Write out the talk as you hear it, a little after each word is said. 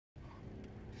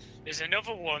There's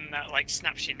another one that like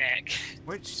snaps your neck.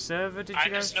 Which server did you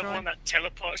And guys there's another try? one that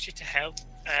teleports you to hell.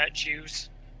 Jews.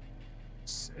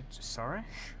 Sorry?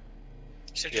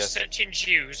 So just search in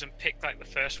Jews and pick like the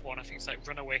first one. I think it's like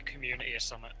Runaway Community or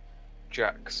something.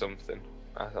 Jack something.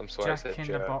 I'm sorry, Jack I said in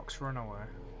Jack. the Box Runaway.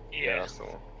 Yeah, that's the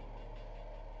one.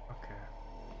 Okay.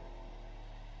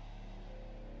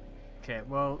 Okay,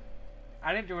 well,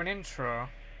 I didn't do an intro.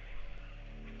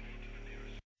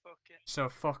 Fuck it. So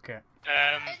fuck it.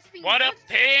 What up,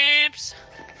 pimps?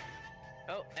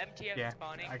 Oh, MTF Yeah,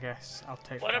 spawning. I guess I'll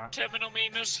take What that. up, terminal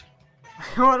memers?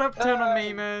 What up, Tunnel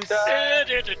Memers?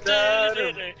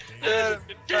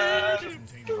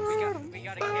 We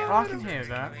got a camera. Oh, I can hear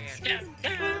that.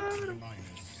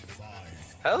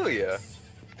 Hell yeah.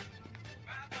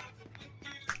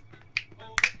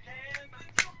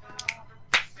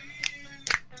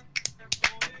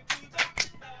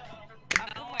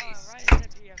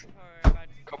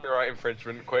 Copyright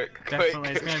infringement, quick. Definitely,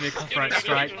 it's gonna be a copyright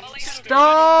strike.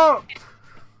 Stop!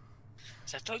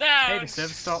 Settle down. Hey, the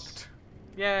server stopped.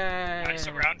 Yay! Right,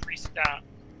 so round restart.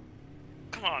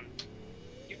 Come on.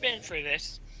 You've been through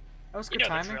this. That was You good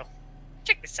know the timing. drill.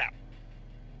 Check this out.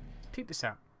 Peep this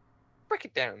out. Break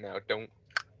it down now, don't.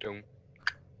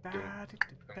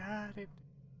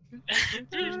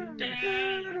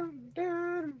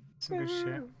 Some good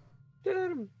shit.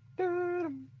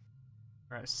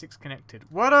 Right, 6 connected.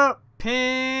 What up, pin?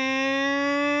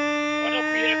 What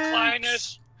up, Peter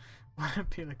Kleiners? What up,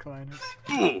 Peter Kleiners?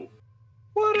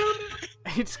 What up?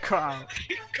 It's cut out.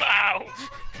 Ow!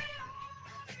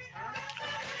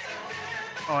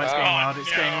 Oh, it's getting loud. It's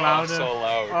getting louder. So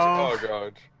loud. Oh. Oh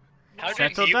god. How did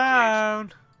Settle you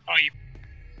down. Oh, you.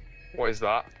 What is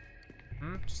that?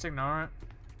 Just ignore it.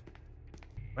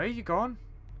 Where are you going?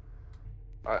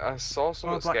 I saw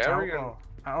something blacked scary. out.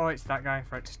 Oh, it's that guy.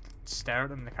 Right, just stare at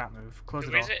them. They can't move. Close the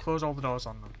Who door. is it? Close all the doors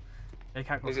on them. They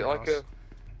can't close Is the it like doors.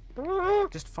 a?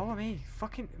 Just follow me.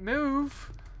 Fucking move.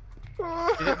 They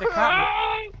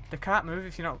Ah! can't move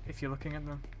if you're looking at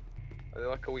them. Are they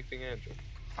like a weeping angel?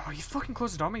 Oh, you fucking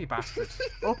closed the door, you bastard.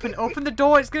 Open the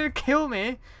door. It's gonna kill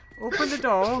me. Open the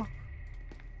door.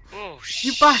 Oh, You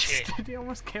shit. bastard. He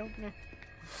almost killed me.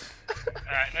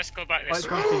 Alright, let's go back Oh, this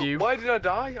it's way. gone for you. Why did I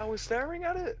die? I was staring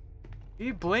at it.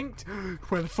 You blinked.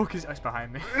 Where the fuck is it? It's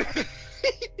behind me.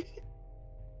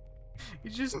 You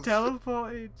just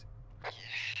teleported.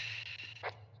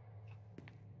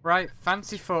 Right,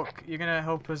 fancy fuck. You're gonna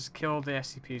help us kill the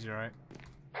SCPs, right?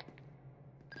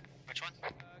 Which one?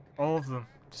 All of them.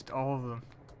 Just all of them.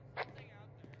 What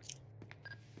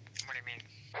do you mean?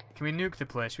 Can we nuke the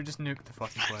place? We just nuke the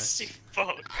fucking Fancy place.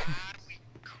 fuck.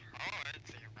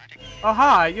 Oh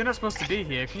hi, you're not supposed to be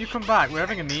here. Can you come back? We're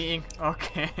having a meeting.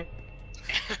 Okay.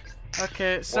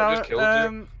 Okay, so just killed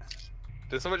you?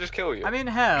 Did someone just kill you? I'm in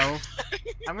hell.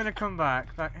 I'm gonna come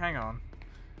back. Hang on.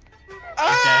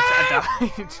 I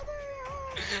died.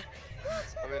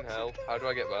 I'm in hell. How do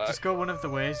I get back? Just go one of the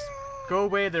ways. Go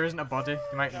away, there isn't a body.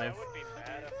 You might live.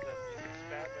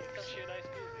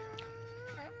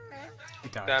 He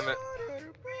died. Damn it.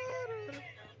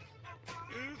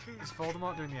 Is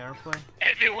Voldemort doing the aeroplane?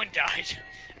 Everyone died.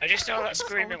 I just know that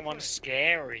screaming one's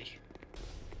scary.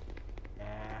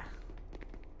 Yeah.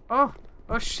 Oh!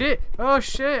 Oh shit! Oh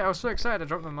shit! I was so excited I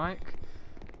dropped the mic.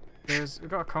 We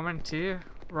got a comment here.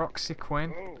 Roxy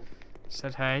Quinn Oh.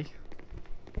 said hey.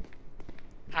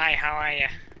 Hi, how are you?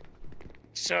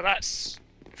 So that's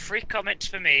 3 comments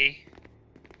for me,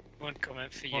 1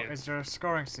 comment for you. What, is there a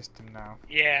scoring system now?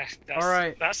 Yeah, that's,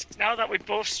 Alright. that's now that we're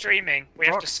both streaming, we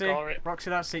have to score it. Roxy,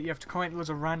 that's it. You have to comment loads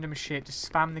of random shit. Just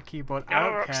spam the keyboard. No, I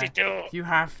don't Roxy, care. don't. You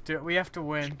have to. We have to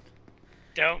win.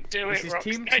 Don't do This it, is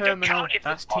Roxy. Team I don't Terminal. count if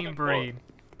That's it's on Team the board. Brain.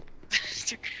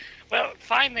 Well,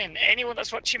 fine then. Anyone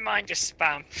that's watching mine, just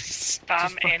spam. Spam Just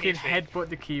fucking anything. headbutt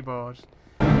the keyboard.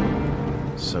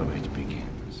 So it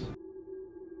begins.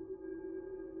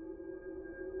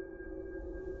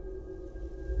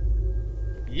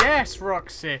 Yes,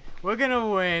 Roxy. We're gonna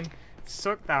win.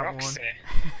 Suck that Roxy.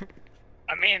 one.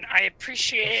 I mean, I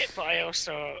appreciate it, but I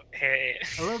also hate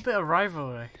it. A little bit of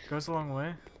rivalry goes a long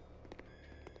way.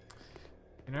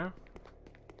 You know?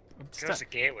 Goes a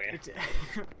gateway.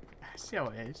 See how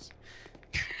it is.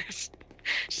 As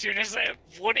soon as I have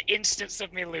 1 instance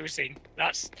of me losing,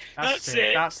 that's That's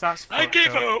it. That's I fucked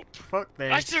give up. up. Fuck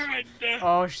this. I surrender.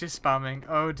 Oh, she's spamming.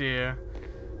 Oh dear.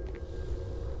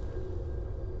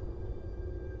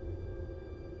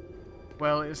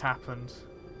 Well, it has happened.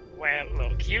 Well,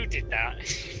 look, you did that.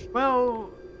 Well,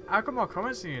 I've got more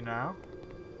comments than you now.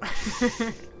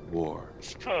 War.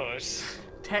 Suppose.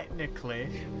 Technically.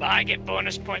 But I get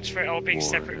bonus points for it all being War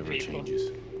separate never people.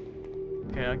 changes.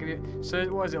 Okay, I'll give you. So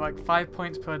what is it, like 5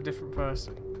 points per different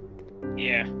person?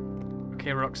 Yeah.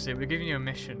 Okay, Roxy, we're giving you a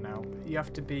mission now. You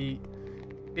have to be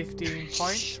 15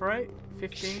 points, right?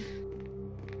 15.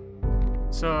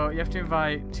 So you have to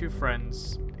invite 2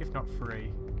 friends, if not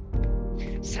 3.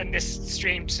 Send this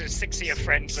stream to 6 of your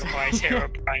friends, otherwise Hero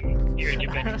Prime, you and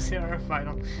your bin. Zero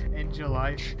final. End your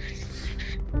life.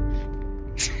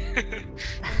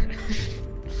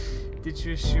 Did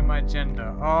you assume my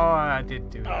gender? Oh, I did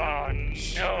do that. Oh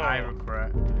no. I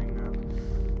regret doing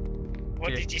that.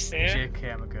 What did you say?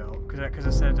 JK, I'm a girl. Because I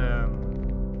said,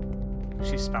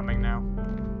 she's spamming now.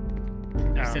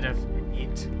 Instead of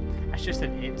it. I should have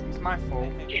said it. It's my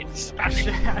fault. It's I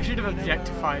spamming. should have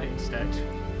objectified it instead.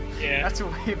 Yeah. That's a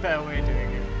way better way of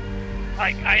doing it.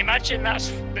 Like, I imagine that's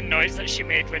the noise that she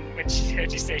made when she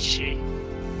heard you say she.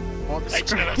 What the Like,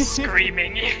 you know, that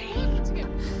screaming.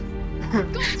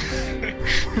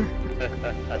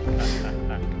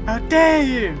 How dare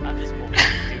you! I'm just walking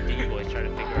these 2D boys trying to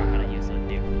figure out how to use a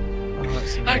new.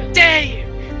 How dare you!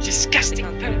 Disgusting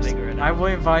person. Figure it I out. will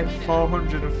invite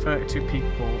 432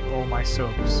 people, all my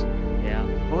subs. Yeah.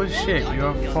 Holy shit, you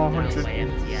have 400.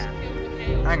 Yeah.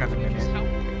 Hang on a minute.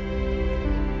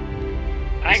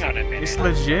 Hang on a minute. It's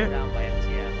legit. Down by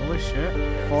MTF. Holy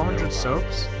shit. 400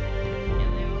 subs.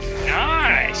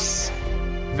 Nice!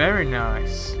 Very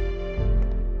nice.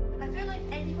 I feel like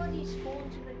anybody who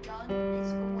spawns with a gun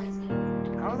is always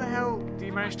evil. How the hell do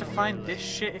you manage to find this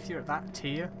shit if you're at that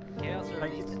tier? Chaos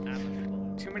Like, released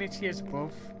amicable. too many tiers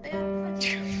above. They have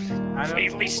plenty- I At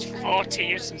don't. least 4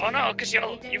 tiers. Oh no, because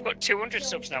you've got 200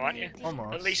 subs now, aren't you?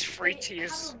 Almost. At least 3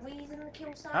 tiers. have a reason to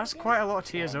kill That's quite a lot of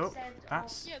tiers up.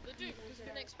 That's Yeah, they do, because we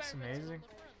can expect amazing.